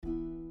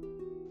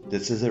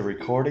This is a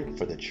recording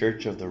for the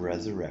Church of the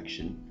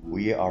Resurrection.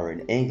 We are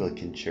an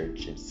Anglican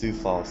church in Sioux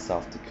Falls,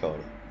 South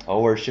Dakota. Our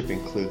worship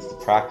includes the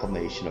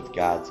proclamation of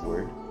God's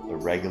Word, the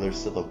regular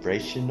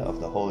celebration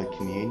of the Holy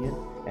Communion,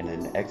 and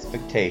an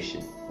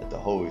expectation that the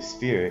Holy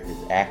Spirit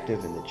is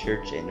active in the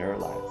church and our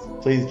lives.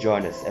 Please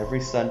join us every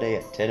Sunday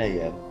at 10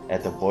 a.m.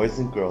 at the Boys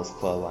and Girls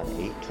Club on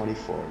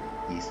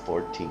 824 East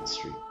 14th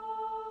Street.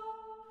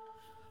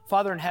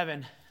 Father in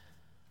heaven,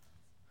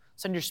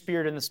 send your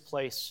Spirit in this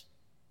place.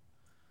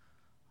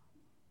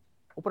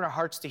 Open our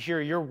hearts to hear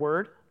your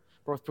word,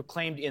 both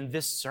proclaimed in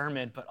this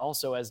sermon, but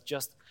also as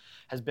just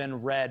has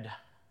been read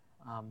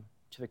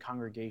to the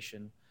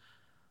congregation.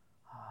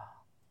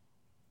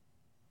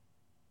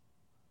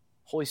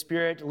 Holy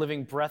Spirit,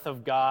 living breath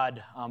of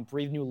God,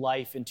 breathe new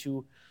life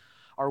into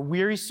our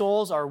weary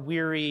souls,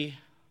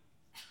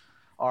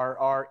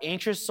 our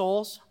anxious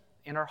souls,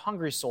 and our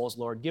hungry souls,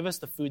 Lord. Give us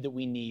the food that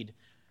we need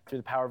through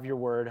the power of your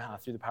word,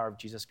 through the power of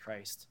Jesus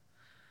Christ.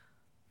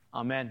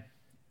 Amen.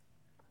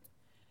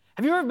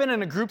 Have you ever been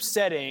in a group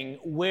setting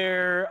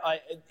where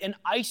an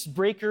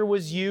icebreaker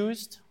was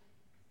used?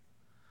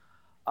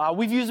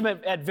 We've used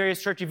them at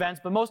various church events,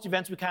 but most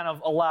events we kind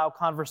of allow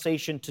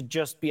conversation to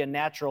just be a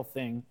natural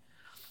thing.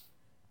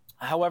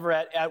 However,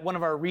 at one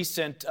of our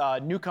recent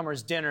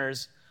newcomers'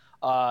 dinners,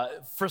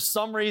 for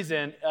some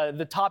reason,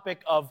 the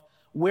topic of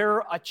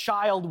where a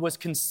child was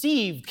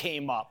conceived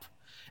came up.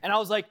 And I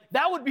was like,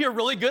 that would be a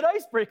really good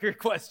icebreaker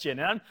question.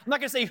 And I'm not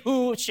going to say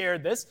who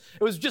shared this.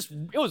 It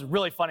was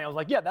really funny. I was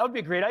like, yeah, that would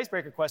be a great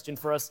icebreaker question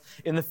for us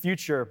in the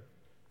future.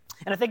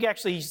 And I think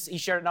actually he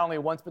shared it not only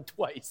once, but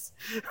twice.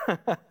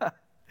 I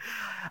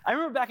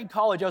remember back in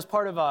college, I was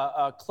part of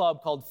a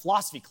club called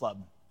Philosophy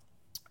Club.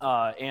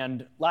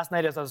 And last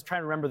night, as I was trying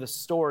to remember the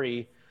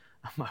story,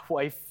 my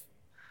wife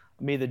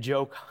made the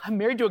joke, I'm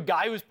married to a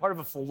guy who was part of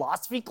a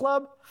philosophy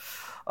club.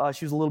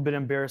 She was a little bit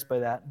embarrassed by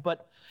that.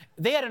 But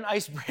they had an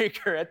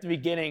icebreaker at the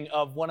beginning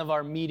of one of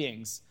our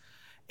meetings.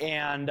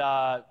 And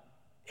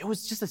it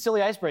was just a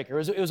silly icebreaker.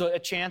 It was a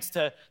chance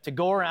to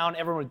go around,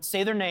 everyone would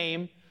say their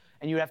name,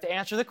 and you would have to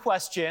answer the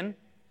question,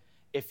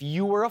 if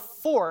you were a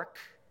fork,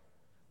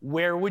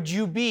 where would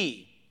you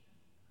be?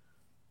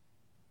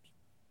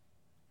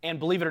 And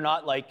believe it or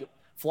not, like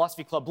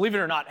Philosophy Club, believe it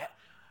or not,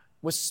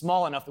 was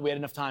small enough that we had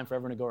enough time for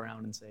everyone to go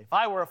around and say, if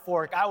I were a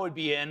fork, I would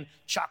be in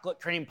chocolate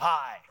cream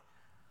pie.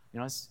 You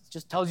know, it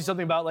just tells you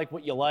something about like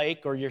what you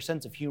like or your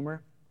sense of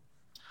humor.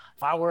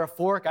 If I were a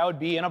fork, I would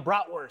be in a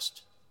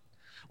bratwurst.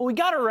 Well, we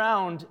got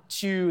around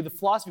to the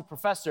philosophy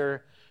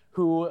professor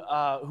who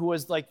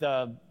was like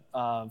the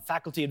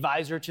faculty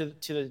advisor to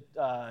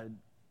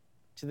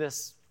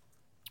this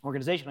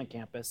organization on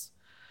campus.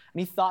 And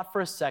he thought for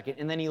a second,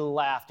 and then he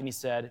laughed, and he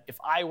said, if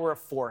I were a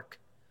fork,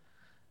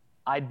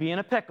 I'd be in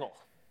a pickle.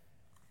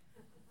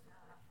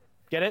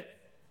 Get it?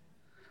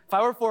 If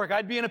I were a fork,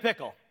 I'd be in a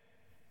pickle.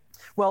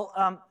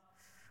 Well,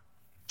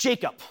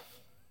 Jacob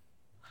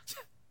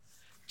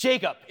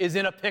is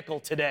in a pickle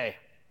today.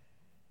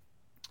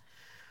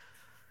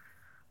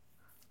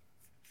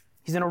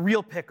 He's in a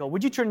real pickle.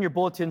 Would you turn your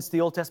bulletins to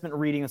the Old Testament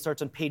reading that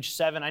starts on page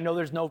 7? I know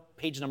there's no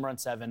page number on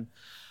 7,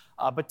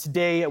 but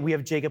today we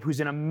have Jacob who's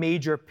in a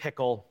major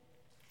pickle.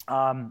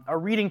 Our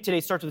reading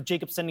today starts with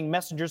Jacob sending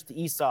messengers to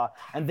Esau,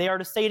 and they are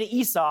to say to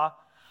Esau,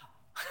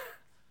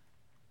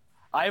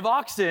 I have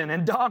oxen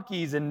and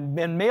donkeys and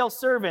male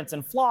servants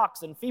and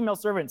flocks and female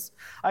servants.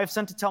 I have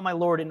sent to tell my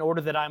Lord in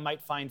order that I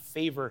might find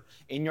favor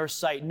in your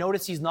sight.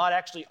 Notice he's not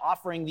actually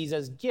offering these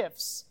as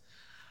gifts,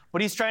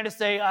 but he's trying to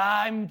say,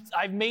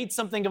 I've made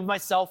something of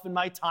myself in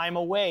my time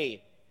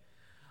away.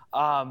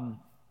 And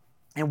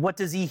what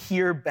does he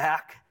hear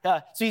back?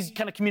 So he's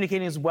kind of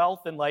communicating his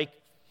wealth and like,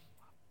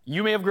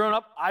 you may have grown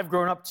up, I've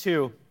grown up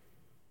too.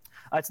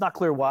 It's not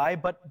clear why,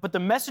 but the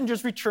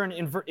messengers return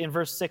in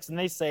verse 6, and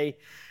they say,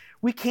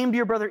 we came to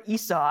your brother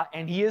Esau,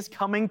 and he is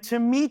coming to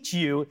meet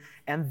you,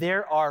 and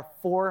there are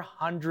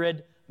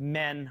 400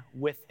 men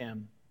with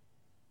him.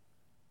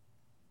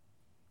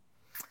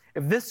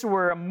 If this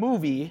were a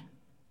movie,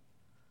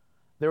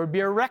 there would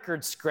be a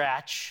record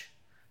scratch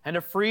and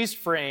a freeze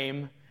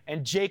frame,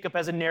 and Jacob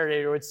as a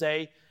narrator would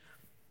say,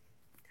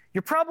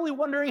 you're probably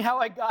wondering how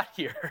I got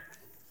here.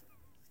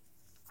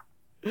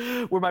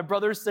 Where my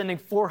brother's sending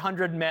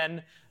 400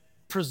 men,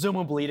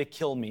 presumably to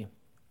kill me.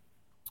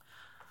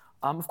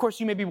 Of course,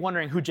 you may be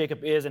wondering who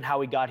Jacob is and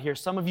how he got here.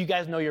 Some of you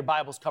guys know your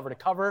Bibles cover to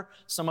cover.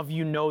 Some of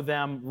you know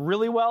them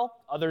really well.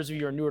 Others of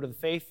you are newer to the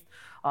faith.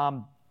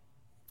 Let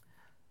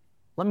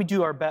me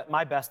do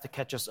my best to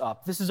catch us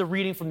up. This is a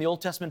reading from the Old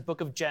Testament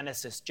book of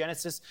Genesis.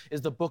 Genesis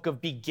is the book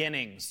of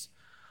beginnings.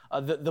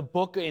 The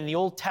book in the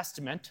Old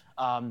Testament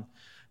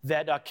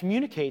that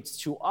communicates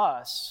to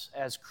us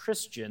as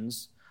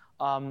Christians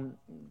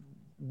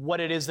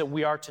what it is that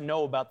we are to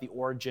know about the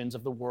origins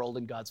of the world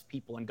and God's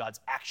people and God's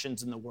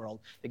actions in the world.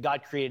 That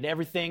God created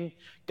everything,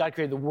 God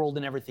created the world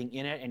and everything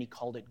in it, and he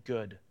called it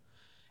good.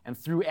 And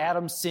through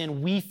Adam's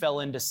sin, we fell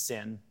into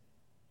sin.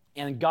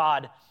 And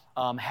God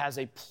has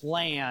a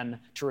plan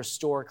to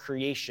restore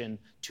creation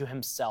to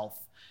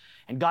himself.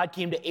 And God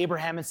came to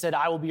Abraham and said,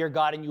 I will be your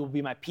God and you will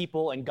be my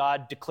people. And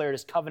God declared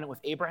his covenant with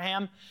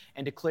Abraham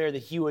and declared that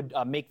he would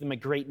make them a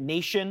great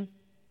nation,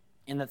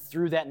 and that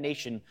through that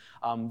nation,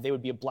 they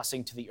would be a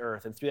blessing to the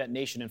earth. And through that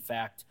nation, in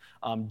fact,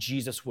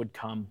 Jesus would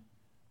come.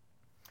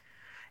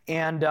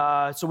 And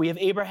so we have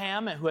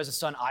Abraham, who has a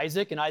son,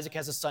 Isaac, and Isaac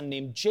has a son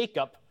named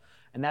Jacob,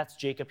 and that's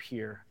Jacob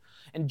here.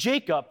 And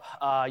Jacob,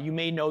 you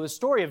may know the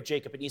story of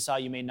Jacob and Esau,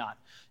 you may not.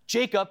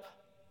 Jacob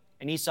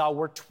and Esau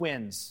were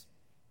twins.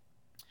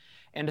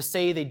 And to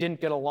say they didn't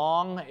get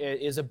along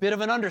is a bit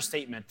of an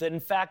understatement. That in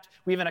fact,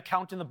 we have an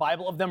account in the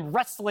Bible of them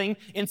wrestling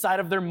inside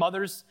of their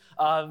mother's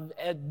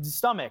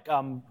stomach.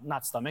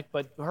 Not stomach,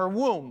 but her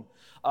womb.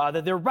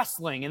 That they're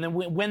wrestling. And then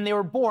when they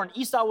were born,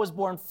 Esau was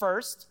born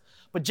first,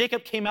 but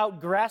Jacob came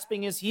out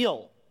grasping his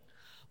heel.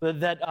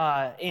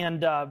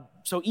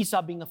 So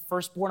Esau being the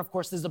firstborn, of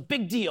course, this is a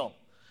big deal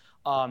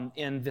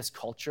in this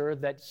culture,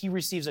 that he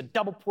receives a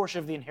double portion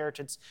of the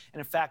inheritance and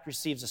in fact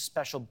receives a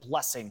special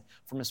blessing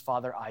from his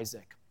father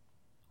Isaac.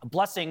 A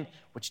blessing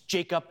which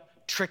Jacob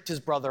tricked his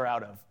brother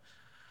out of.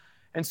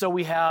 And so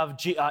we have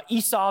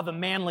Esau, the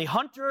manly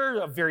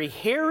hunter, very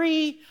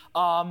hairy,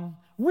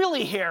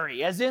 really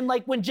hairy, as in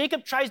like when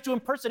Jacob tries to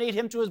impersonate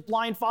him to his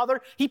blind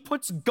father, he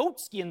puts goat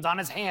skins on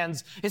his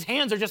hands. His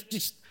hands are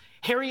just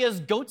hairy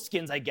as goat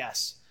skins, I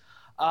guess.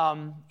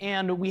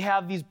 And we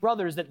have these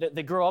brothers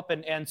that grow up,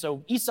 and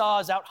so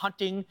Esau is out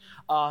hunting,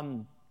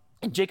 and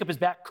Jacob is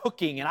back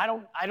cooking. And I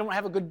don't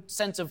have a good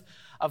sense of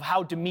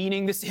how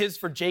demeaning this is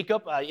for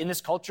Jacob in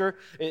this culture.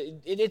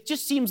 It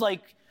just seems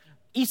like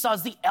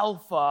Esau's the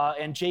alpha,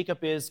 and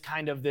Jacob is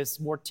kind of this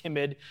more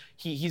timid.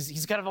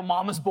 He's kind of a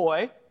mama's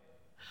boy,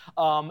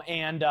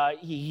 and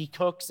he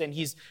cooks, and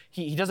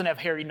he doesn't have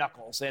hairy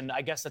knuckles, and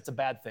I guess that's a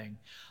bad thing.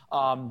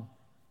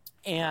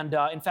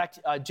 In fact,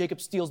 Jacob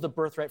steals the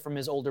birthright from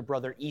his older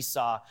brother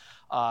Esau.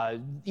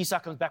 Esau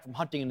comes back from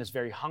hunting and is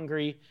very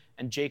hungry,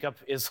 and Jacob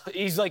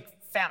he's like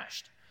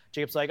famished.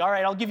 Jacob's like, all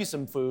right, I'll give you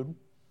some food.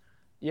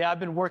 Yeah, I've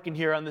been working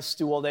here on this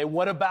stew all day.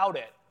 What about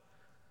it?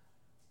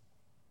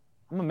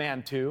 I'm a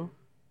man too,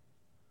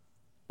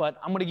 but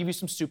I'm going to give you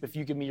some soup if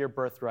you give me your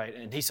birthright.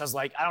 And Esau's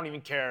like, I don't even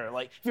care.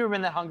 Like, have you ever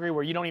been that hungry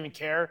where you don't even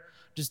care?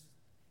 Just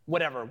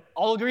whatever.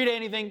 I'll agree to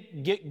anything.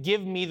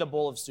 Give me the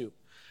bowl of soup.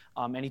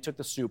 And he took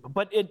the soup.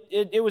 But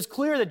it was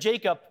clear that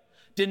Jacob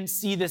didn't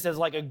see this as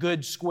like a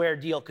good square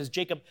deal, because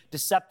Jacob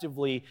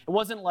deceptively, it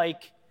wasn't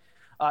like,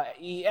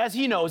 as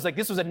he knows, like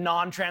this was a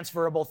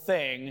non-transferable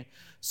thing.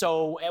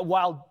 So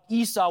while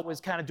Esau was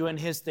kind of doing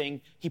his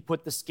thing, he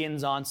put the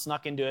skins on,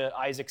 snuck into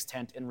Isaac's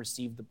tent, and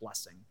received the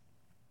blessing.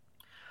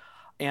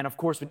 And of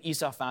course, when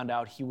Esau found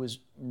out, he was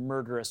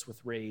murderous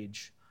with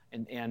rage,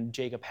 and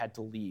Jacob had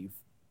to leave.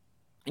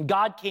 And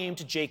God came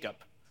to Jacob.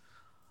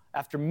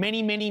 After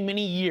many, many,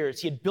 many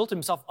years, he had built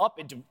himself up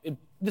into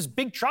this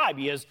big tribe.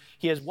 He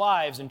has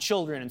wives and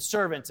children and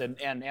servants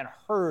and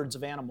herds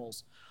of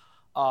animals.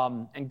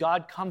 And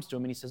God comes to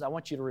him and he says, I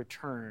want you to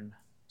return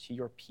to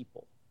your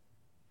people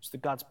so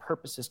that God's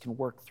purposes can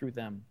work through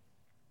them.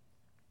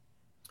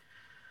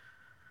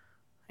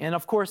 And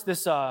of course,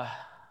 this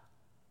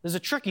is a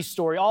tricky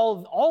story.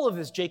 All of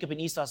this Jacob and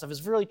Esau stuff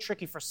is really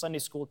tricky for Sunday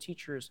school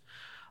teachers.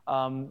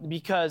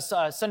 Because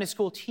Sunday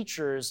school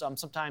teachers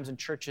sometimes in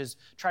churches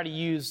try to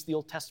use the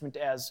Old Testament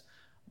as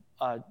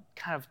kind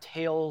of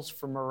tales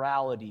for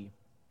morality.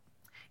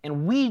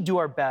 And we do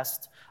our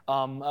best.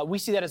 We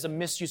see that as a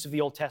misuse of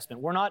the Old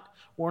Testament.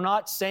 We're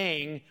not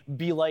saying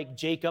be like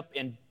Jacob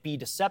and be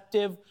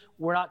deceptive.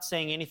 We're not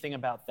saying anything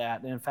about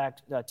that. And in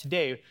fact,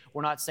 today,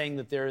 we're not saying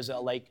that there is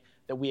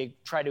that we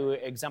try to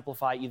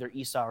exemplify either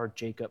Esau or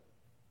Jacob.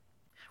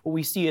 What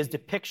we see is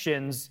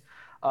depictions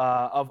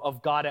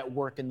of God at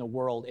work in the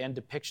world and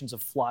depictions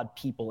of flawed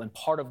people, and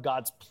part of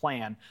God's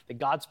plan. That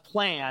God's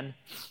plan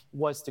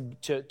was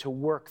to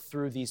work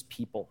through these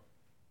people.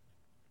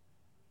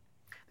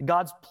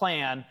 God's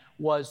plan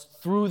was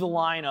through the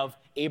line of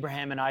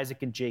Abraham and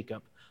Isaac and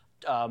Jacob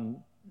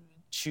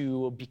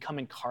to become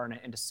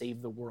incarnate and to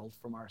save the world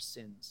from our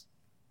sins.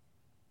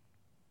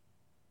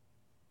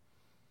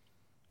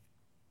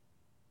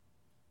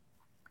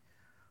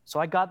 So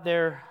I got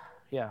there,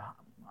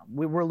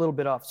 we were a little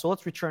bit off. So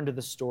let's return to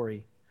the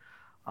story.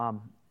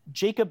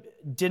 Jacob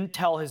didn't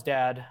tell his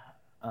dad.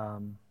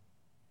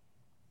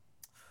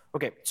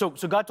 So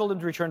God told him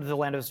to return to the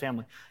land of his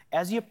family.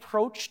 As he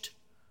approached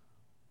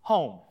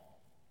home,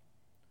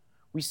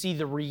 we see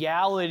the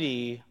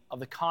reality of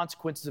the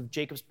consequences of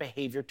Jacob's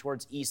behavior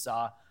towards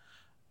Esau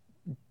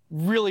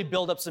really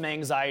build up some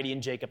anxiety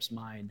in Jacob's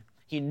mind.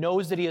 He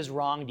knows that he has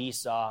wronged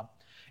Esau,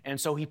 and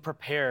so he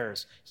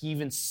prepares. He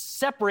even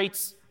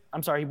separates.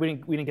 I'm sorry, we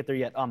didn't get there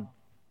yet.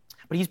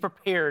 But he's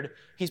prepared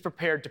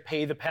to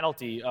pay the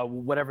penalty,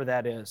 whatever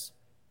that is.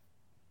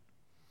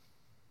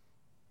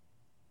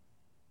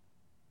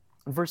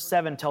 And verse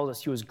 7 tells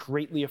us he was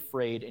greatly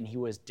afraid and he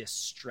was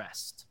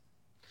distressed.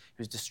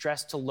 He was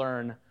distressed to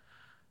learn.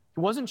 He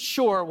wasn't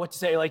sure what to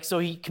say. So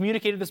he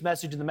communicated this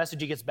message, and the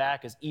message he gets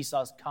back is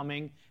Esau's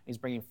coming, and he's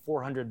bringing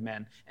 400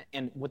 men.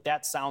 And what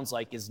that sounds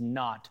like is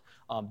not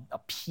a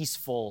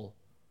peaceful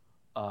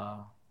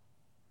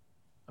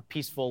a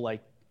peaceful,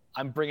 like,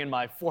 I'm bringing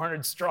my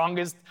 400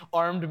 strongest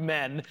armed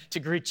men to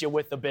greet you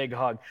with a big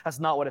hug. That's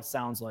not what it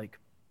sounds like.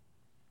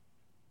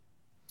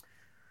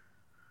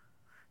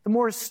 The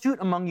more astute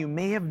among you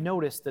may have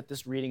noticed that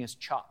this reading is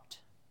chopped,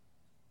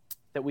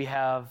 that we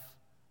have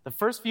the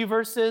first few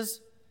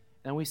verses,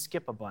 and then we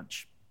skip a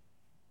bunch.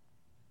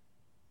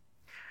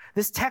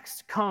 This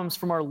text comes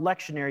from our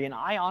lectionary, and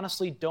I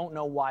honestly don't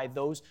know why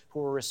those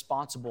who are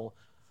responsible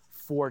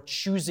for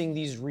choosing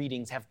these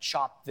readings have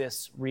chopped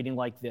this reading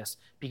like this,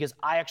 because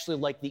I actually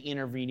like the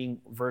intervening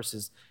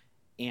verses,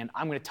 and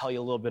I'm going to tell you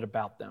a little bit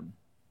about them.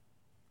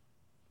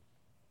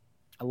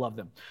 I love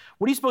them.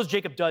 What do you suppose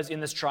Jacob does in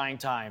this trying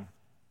time?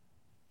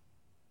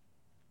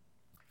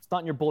 It's not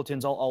in your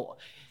bulletins.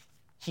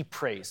 He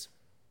prays.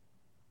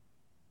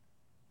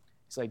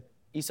 He's like,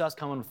 Esau's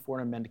coming with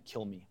 400 men to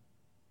kill me.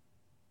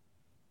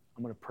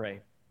 I'm going to pray.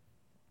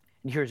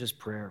 And here's his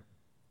prayer.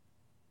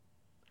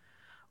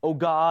 O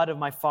God of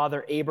my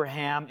father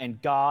Abraham and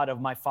God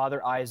of my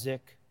father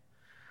Isaac,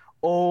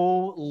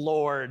 O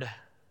Lord,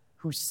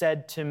 who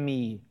said to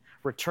me,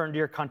 return to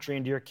your country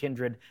and to your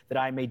kindred, that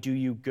I may do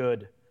you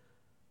good.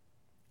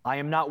 I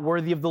am not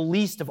worthy of the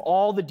least of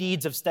all the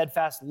deeds of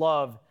steadfast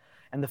love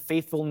and the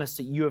faithfulness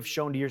that you have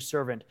shown to your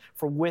servant.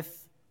 For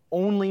with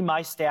only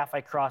my staff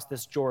I crossed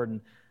this Jordan,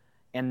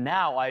 and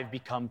now I've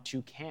become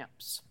 2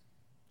 camps.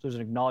 So there's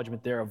an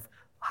acknowledgement there of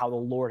how the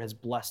Lord has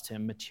blessed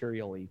him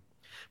materially.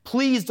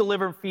 Please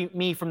deliver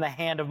me from the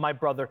hand of my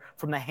brother,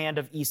 from the hand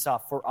of Esau,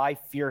 for I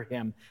fear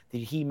him, that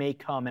he may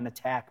come and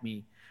attack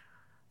me,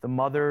 the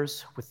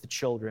mothers with the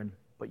children.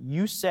 But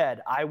you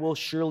said, I will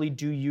surely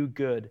do you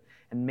good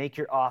and make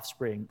your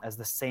offspring as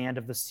the sand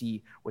of the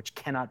sea, which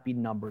cannot be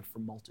numbered for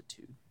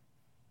multitude.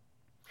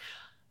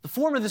 The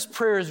form of this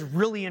prayer is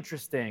really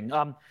interesting.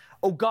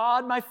 O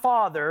God, my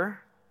father,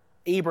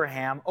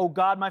 Abraham, O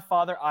God, my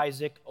father,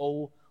 Isaac,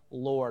 O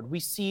Lord. We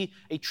see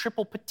a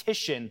triple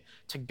petition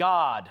to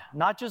God,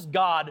 not just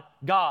God,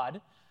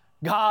 God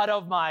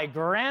of my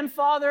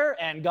grandfather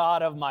and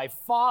God of my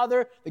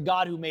father, the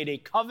God who made a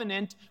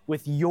covenant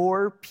with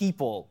your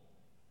people.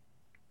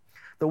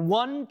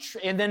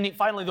 And then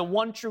finally, the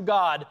one true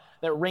God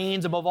that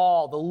reigns above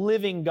all, the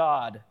living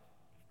God,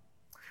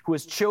 who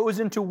has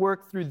chosen to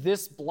work through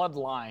this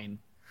bloodline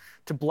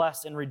to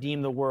bless and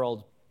redeem the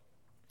world.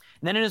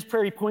 And then in his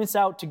prayer, he points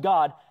out to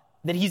God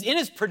that he's in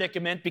his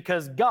predicament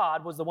because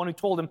God was the one who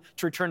told him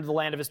to return to the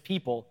land of his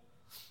people.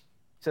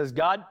 He says,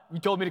 God, you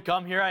told me to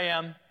come, here I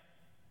am.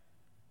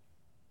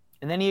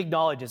 And then he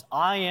acknowledges,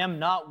 I am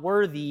not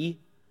worthy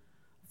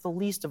of the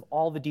least of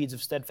all the deeds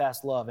of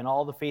steadfast love and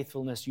all the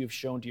faithfulness you have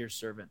shown to your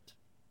servant.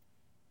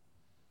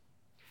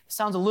 It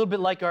sounds a little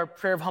bit like our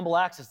prayer of humble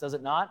access, does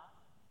it not?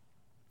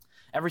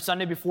 Every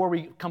Sunday before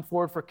we come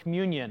forward for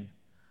communion,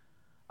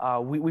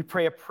 we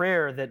pray a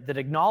prayer that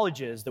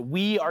acknowledges that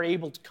we are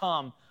able to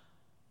come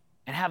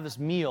and have this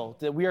meal,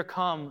 that we are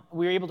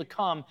able to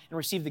come and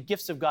receive the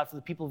gifts of God for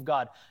the people of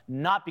God,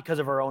 not because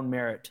of our own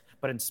merit,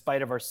 but in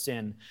spite of our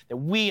sin. That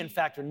we, in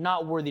fact, are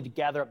not worthy to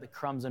gather up the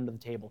crumbs under the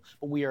table,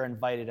 but we are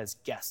invited as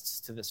guests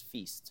to this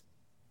feast.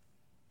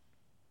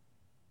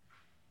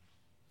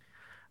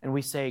 And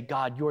we say,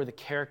 God, you're the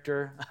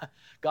character,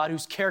 God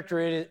whose character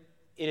it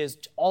is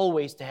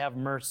always to have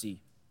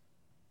mercy.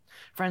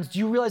 Friends, do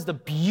you realize the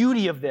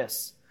beauty of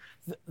this?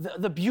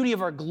 The beauty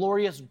of our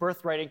glorious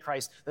birthright in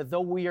Christ, that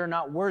though we are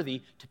not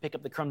worthy to pick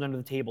up the crumbs under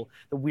the table,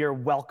 that we are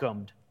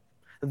welcomed.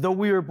 That though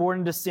we were born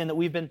into sin, that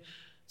we've been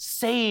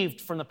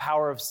saved from the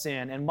power of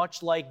sin. And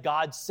much like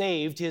God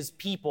saved his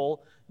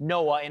people,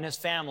 Noah and his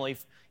family,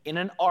 in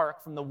an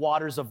ark from the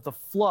waters of the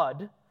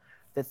flood,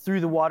 that through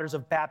the waters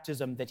of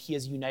baptism, that he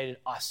has united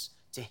us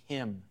to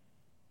him.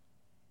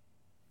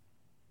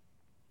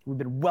 We've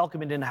been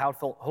welcomed into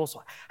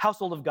the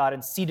household of God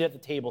and seated at the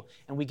table,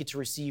 and we get to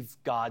receive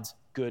God's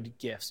good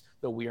gifts,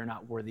 though we are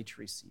not worthy to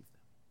receive them.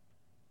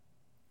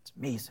 It's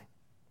amazing.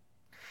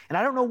 And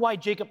I don't know why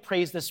Jacob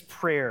prays this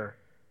prayer.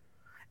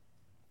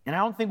 And I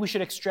don't think we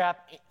should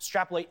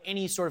extrapolate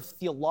any sort of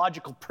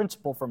theological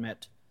principle from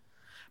it.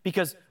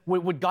 Because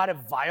would God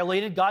have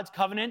violated God's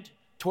covenant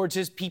towards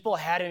his people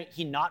had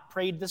he not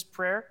prayed this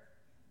prayer?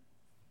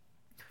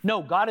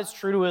 No, God is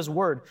true to his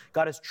word.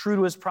 God is true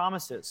to his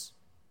promises.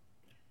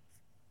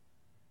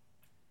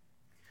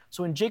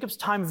 So in Jacob's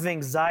time of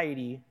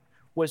anxiety,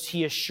 was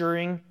he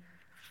assuring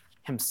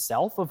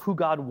himself of who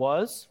God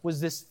was? Was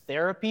this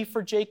therapy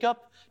for Jacob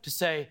to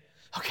say,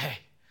 okay,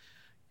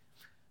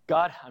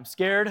 God, I'm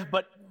scared,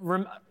 but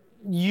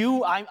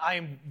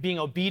I'm being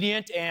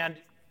obedient, and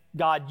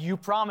God, you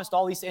promised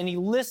all these, and he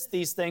lists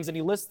these things, and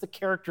he lists the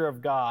character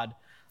of God.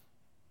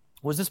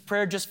 Was this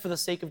prayer just for the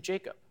sake of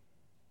Jacob?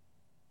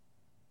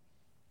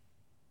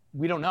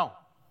 We don't know.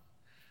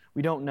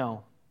 We don't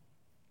know.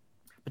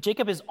 But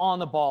Jacob is on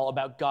the ball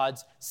about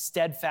God's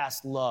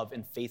steadfast love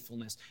and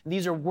faithfulness. And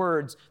these are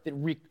words that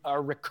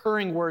are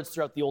recurring words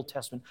throughout the Old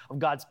Testament of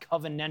God's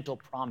covenantal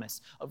promise,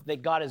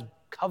 that God is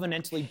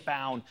covenantally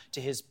bound to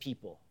his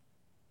people.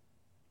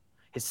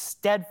 His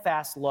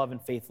steadfast love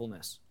and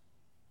faithfulness.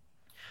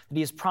 That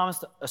he has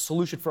promised a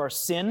solution for our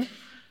sin,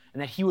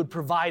 and that he would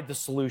provide the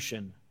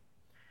solution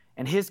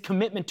And his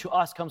commitment to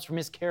us comes from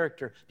his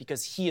character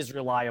because he is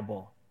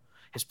reliable.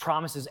 His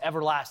promise is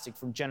everlasting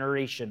from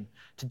generation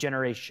to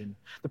generation.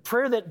 The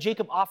prayer that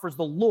Jacob offers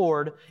the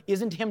Lord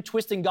isn't him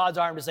twisting God's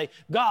arm to say,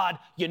 God,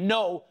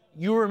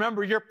 you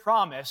remember your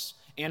promise,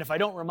 and if I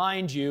don't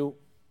remind you,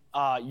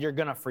 you're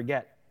going to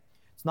forget.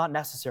 It's not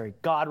necessary.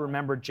 God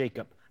remembered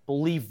Jacob.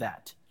 Believe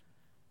that.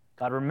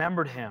 God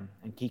remembered him,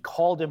 and he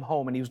called him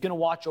home, and he was going to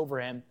watch over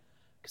him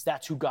because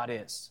that's who God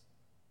is.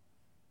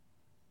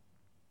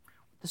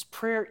 What this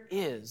prayer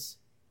is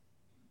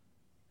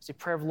a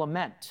prayer of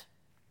lament.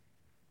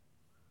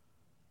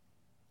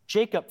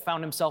 Jacob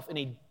found himself in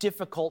a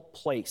difficult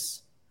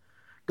place.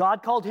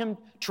 God called him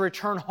to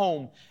return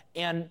home,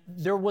 and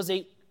there was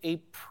a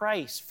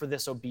price for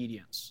this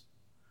obedience.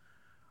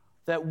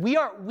 That we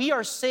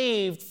are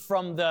saved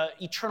from the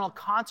eternal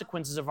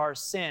consequences of our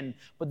sin,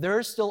 but there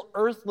are still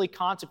earthly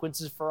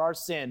consequences for our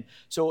sin.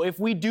 So if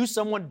we do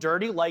someone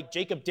dirty like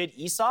Jacob did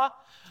Esau,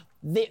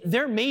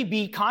 there may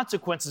be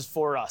consequences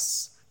for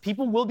us.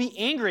 People will be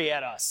angry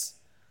at us.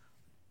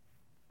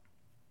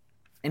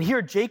 And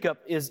here Jacob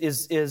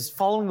is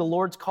following the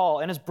Lord's call,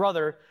 and his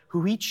brother,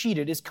 who he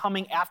cheated, is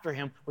coming after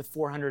him with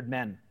 400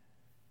 men.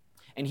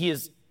 And he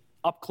is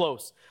up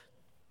close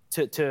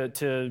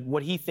to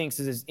what he thinks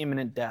is his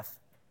imminent death.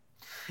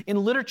 In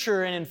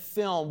literature and in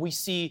film, we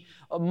see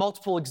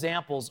multiple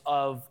examples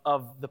of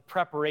the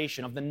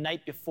preparation, of the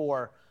night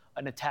before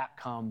an attack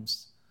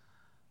comes.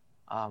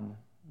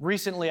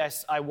 Recently,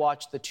 I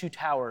watched The Two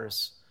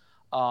Towers,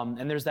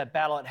 and there's that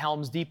battle at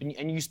Helm's Deep,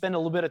 and you spend a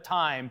little bit of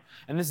time,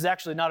 and this is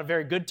actually not a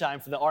very good time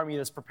for the army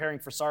that's preparing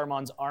for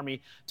Saruman's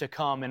army to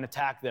come and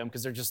attack them,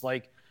 because they're just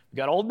like, we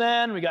got old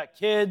men, we got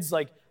kids,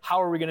 like,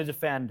 how are we going to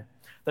defend?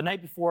 The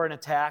night before an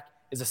attack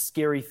is a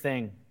scary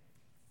thing,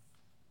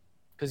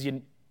 because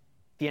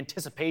the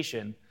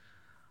anticipation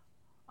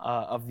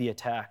of the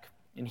attack.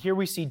 And here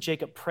we see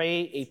Jacob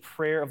pray a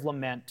prayer of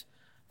lament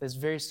that is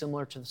very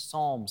similar to the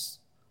Psalms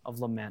of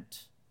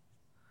lament.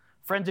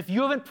 Friends, if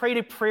you haven't prayed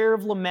a prayer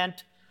of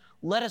lament,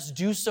 let us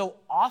do so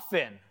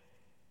often.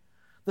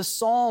 The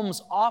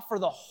Psalms offer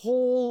the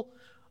whole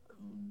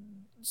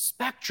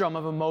spectrum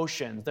of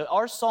emotions.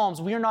 Our Psalms,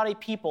 we are not a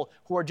people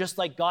who are just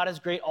like God is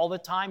great all the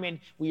time and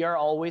we are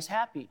always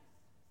happy.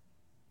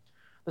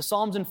 The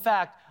Psalms, in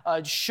fact,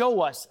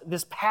 show us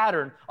this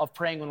pattern of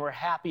praying when we're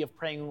happy, of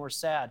praying when we're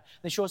sad.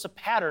 They show us a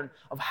pattern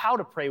of how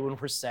to pray when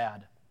we're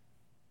sad.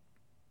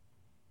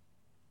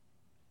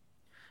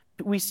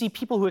 We see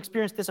people who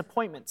experience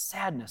disappointment,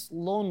 sadness,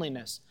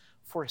 loneliness,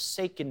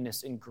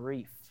 forsakenness, and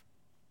grief.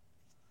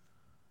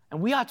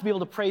 And we ought to be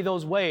able to pray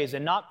those ways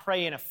and not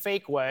pray in a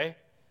fake way.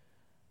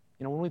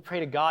 When we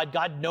pray to God,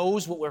 God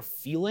knows what we're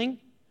feeling.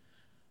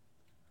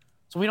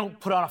 So we don't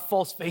put on a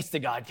false face to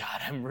God.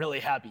 God, I'm really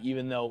happy,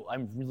 even though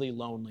I'm really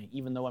lonely,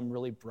 even though I'm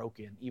really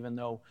broken, even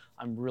though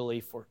I'm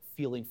really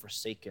feeling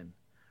forsaken.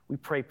 We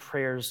pray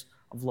prayers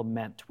of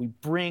lament. We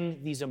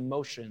bring these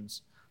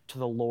emotions to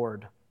the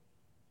Lord.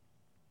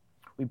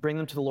 We bring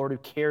them to the Lord who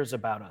cares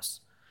about us.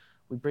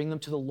 We bring them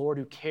to the Lord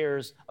who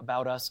cares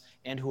about us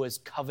and who has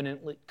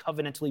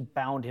covenantally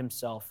bound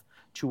himself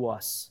to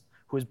us,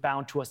 who is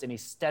bound to us in a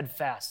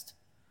steadfast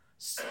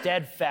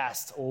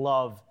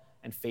love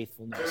and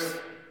faithfulness.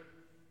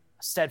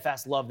 A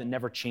steadfast love that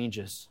never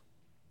changes.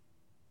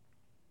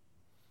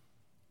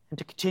 And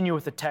to continue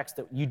with the text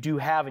that you do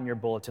have in your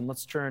bulletin,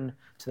 let's turn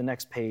to the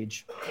next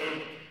page.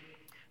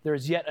 There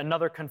is yet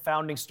another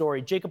confounding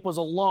story. Jacob was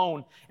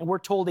alone, and we're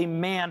told a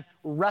man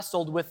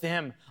wrestled with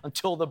him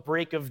until the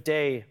break of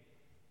day.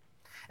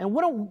 And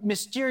what a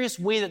mysterious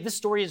way that this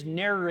story is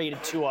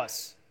narrated to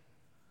us.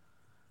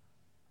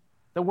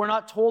 That we're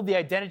not told the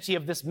identity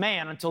of this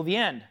man until the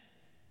end.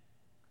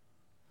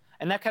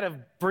 And that kind of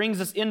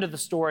brings us into the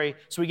story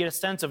so we get a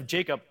sense of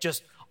Jacob.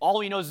 Just all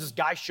he knows is this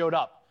guy showed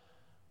up.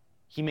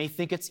 He may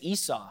think it's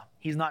Esau.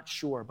 He's not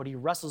sure, but he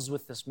wrestles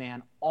with this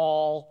man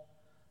all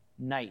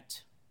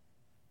night.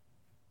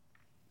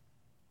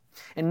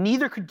 And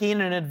neither could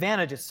gain an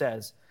advantage, it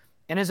says.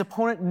 And his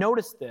opponent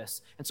noticed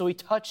this, and so he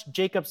touched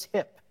Jacob's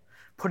hip,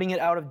 putting it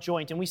out of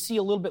joint. And we see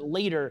a little bit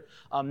later,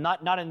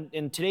 not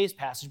in today's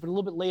passage, but a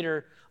little bit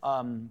later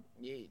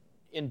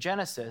in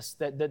Genesis,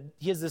 that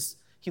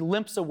he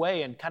limps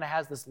away and kind of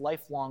has this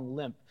lifelong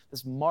limp,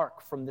 this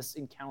mark from this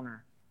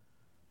encounter.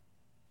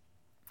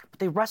 But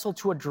they wrestle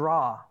to a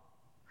draw.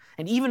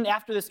 And even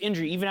after this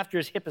injury, even after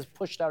his hip is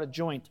pushed out of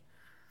joint,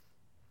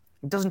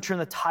 it doesn't turn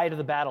the tide of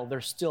the battle.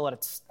 They're still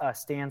at a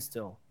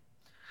standstill.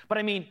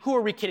 But who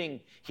are we kidding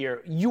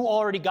here? You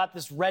already got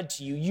this read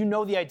to you. You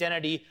know the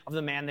identity of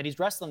the man that he's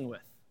wrestling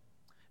with.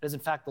 It is, in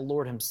fact, the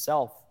Lord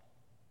himself.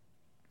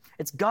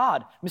 It's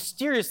God.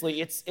 Mysteriously,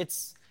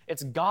 it's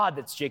God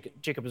that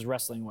Jacob is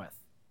wrestling with.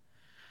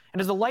 And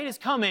as the light is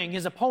coming,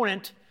 his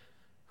opponent,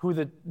 who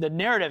the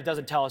narrative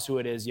doesn't tell us who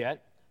it is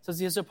yet, says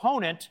his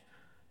opponent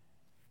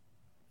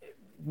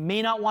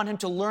may not want him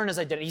to learn his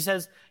identity.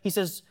 He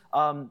says,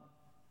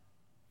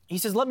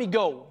 let me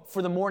go,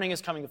 for the morning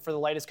is coming, for the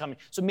light is coming.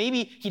 So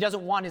maybe he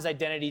doesn't want his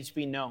identity to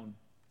be known.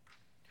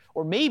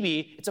 Or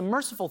maybe it's a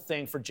merciful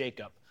thing for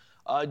Jacob.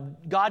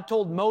 God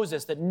told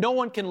Moses that no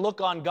one can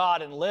look on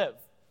God and live.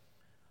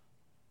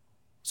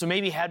 So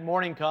maybe had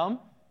morning come,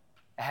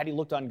 had he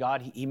looked on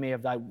God, he may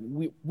have died.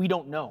 We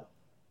don't know.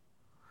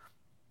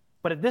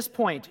 But at this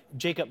point,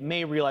 Jacob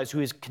may realize who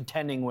he's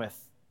contending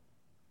with,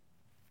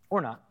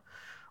 or not.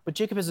 But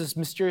Jacob has this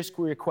mysterious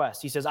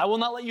request. He says, I will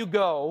not let you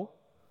go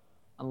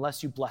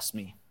unless you bless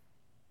me.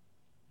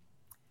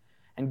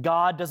 And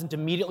God doesn't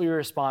immediately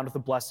respond with a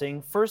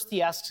blessing. First,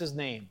 he asks his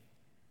name,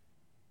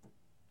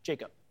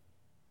 Jacob.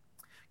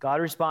 God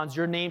responds,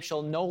 your name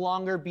shall no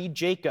longer be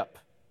Jacob,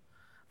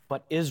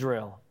 but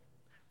Israel,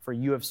 for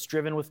you have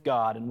striven with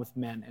God and with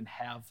men and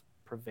have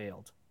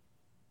prevailed.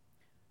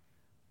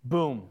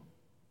 Boom.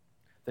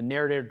 The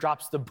narrator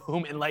drops the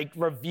boom and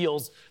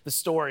reveals the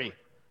story.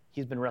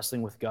 He's been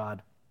wrestling with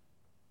God.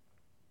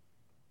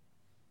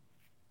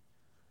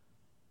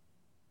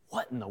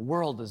 What in the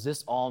world does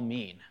this all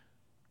mean?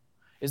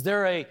 Is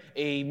there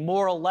a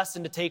moral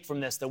lesson to take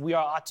from this, that we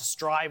ought to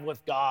strive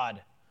with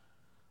God?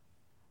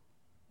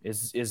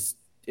 Is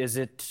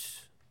it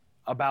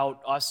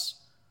about us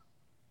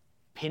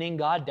pinning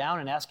God down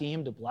and asking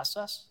him to bless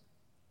us?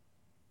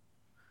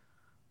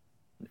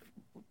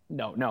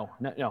 No.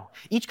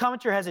 Each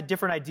commentary has a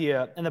different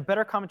idea, and the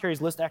better commentaries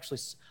list actually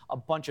a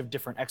bunch of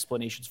different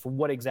explanations for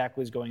what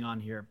exactly is going on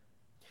here.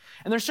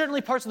 And there's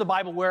certainly parts of the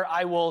Bible where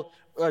I will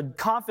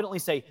confidently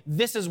say,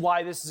 this is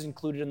why this is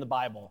included in the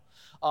Bible.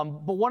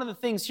 But one of the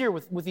things here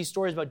with these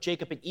stories about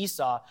Jacob and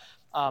Esau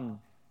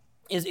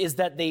is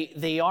that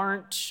they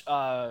aren't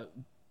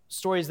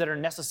stories that are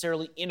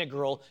necessarily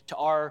integral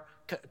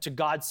to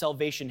God's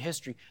salvation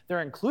history.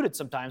 They're included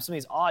sometimes, some of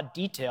these odd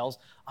details,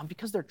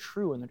 because they're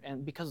true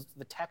and because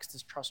the text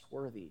is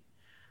trustworthy.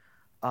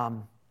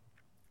 And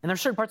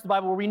there's certain parts of the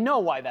Bible where we know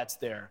why that's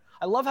there.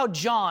 I love how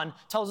John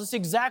tells us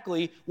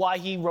exactly why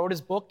he wrote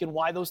his book and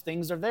why those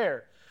things are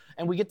there.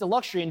 And we get the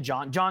luxury in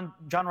John. John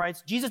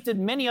writes, Jesus did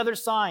many other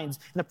signs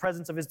in the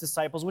presence of his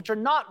disciples, which are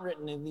not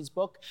written in this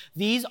book.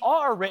 These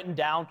are written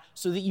down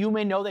so that you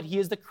may know that he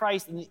is the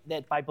Christ, and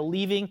that by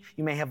believing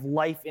you may have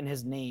life in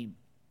his name.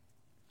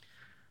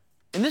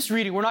 In this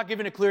reading, we're not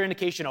given a clear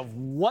indication of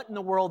what in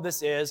the world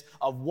this is,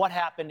 of what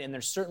happened, and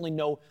there's certainly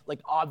no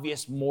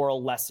obvious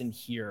moral lesson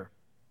here.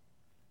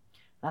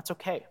 That's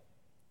okay.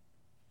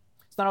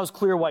 It's not always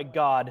clear why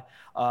God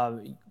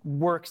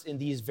works in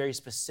these very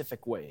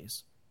specific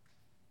ways.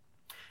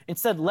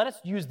 Instead, let us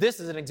use this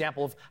as an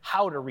example of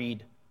how to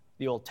read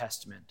the Old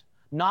Testament,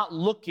 not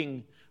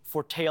looking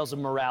for tales of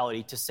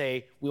morality to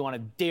say we want to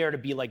dare to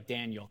be like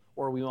Daniel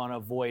or we want to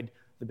avoid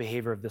the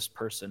behavior of this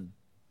person.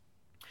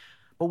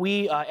 But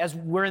we, as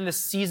we're in this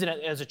season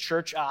as a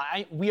church,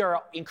 we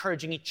are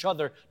encouraging each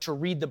other to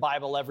read the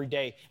Bible every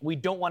day. We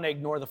don't want to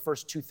ignore the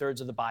first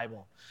 2/3 of the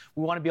Bible.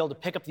 We want to be able to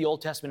pick up the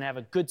Old Testament and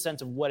have a good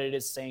sense of what it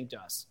is saying to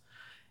us.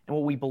 And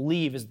what we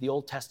believe is the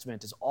Old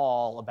Testament is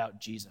all about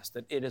Jesus,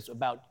 that it is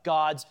about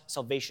God's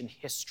salvation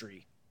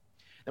history,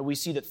 that we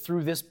see that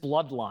through this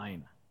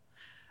bloodline.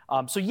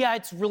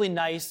 It's really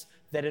nice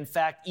that in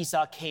fact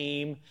Esau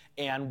came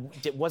and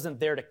it wasn't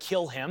there to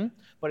kill him,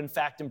 but in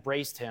fact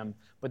embraced him.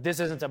 But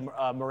this isn't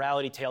a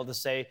morality tale to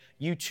say,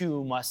 you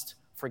too must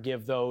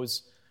forgive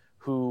those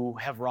who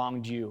have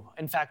wronged you.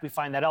 In fact, we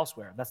find that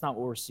elsewhere. That's not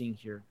what we're seeing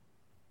here.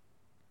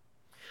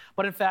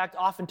 But in fact,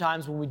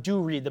 oftentimes when we do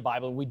read the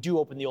Bible, we do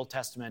open the Old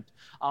Testament,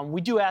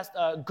 we do ask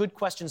good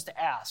questions to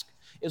ask,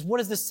 is what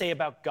does this say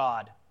about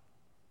God?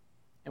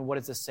 And what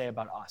does this say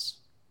about us?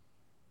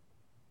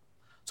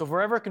 So if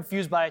we're ever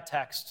confused by a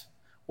text,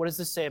 what does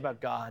this say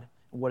about God?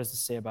 And what does this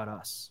say about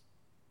us?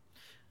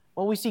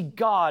 Well, we see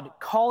God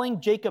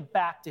calling Jacob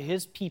back to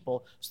his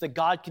people so that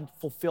God can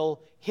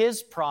fulfill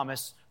his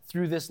promise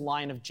through this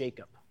line of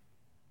Jacob.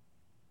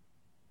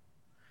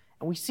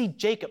 And we see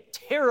Jacob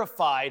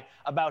terrified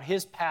about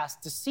his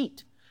past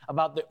deceit,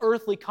 about the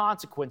earthly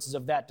consequences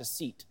of that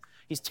deceit.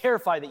 He's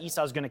terrified that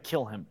Esau is going to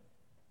kill him.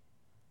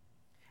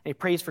 And he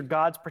prays for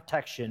God's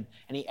protection,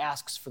 and he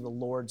asks for the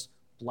Lord's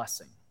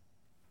blessing.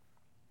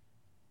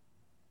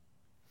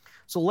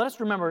 So let us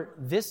remember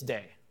this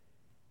day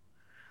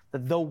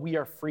that though we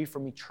are free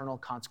from eternal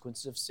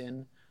consequences of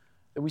sin,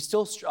 that we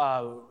still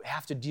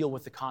have to deal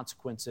with the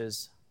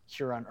consequences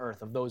here on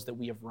earth of those that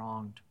we have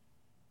wronged.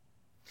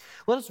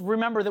 Let us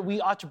remember that we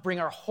ought to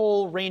bring our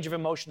whole range of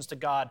emotions to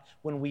God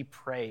when we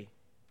pray.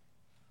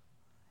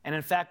 And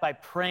in fact, by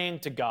praying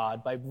to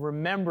God, by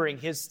remembering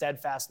his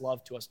steadfast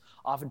love to us,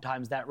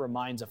 oftentimes that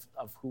reminds us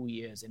of who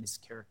he is and his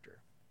character.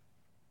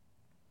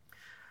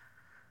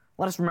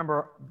 Let us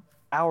remember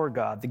our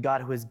God, the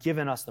God who has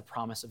given us the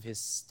promise of his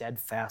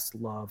steadfast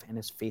love and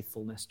his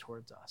faithfulness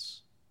towards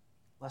us.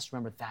 Let's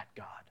remember that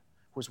God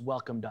who has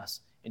welcomed us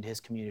into his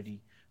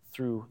community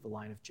through the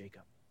line of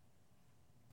Jacob.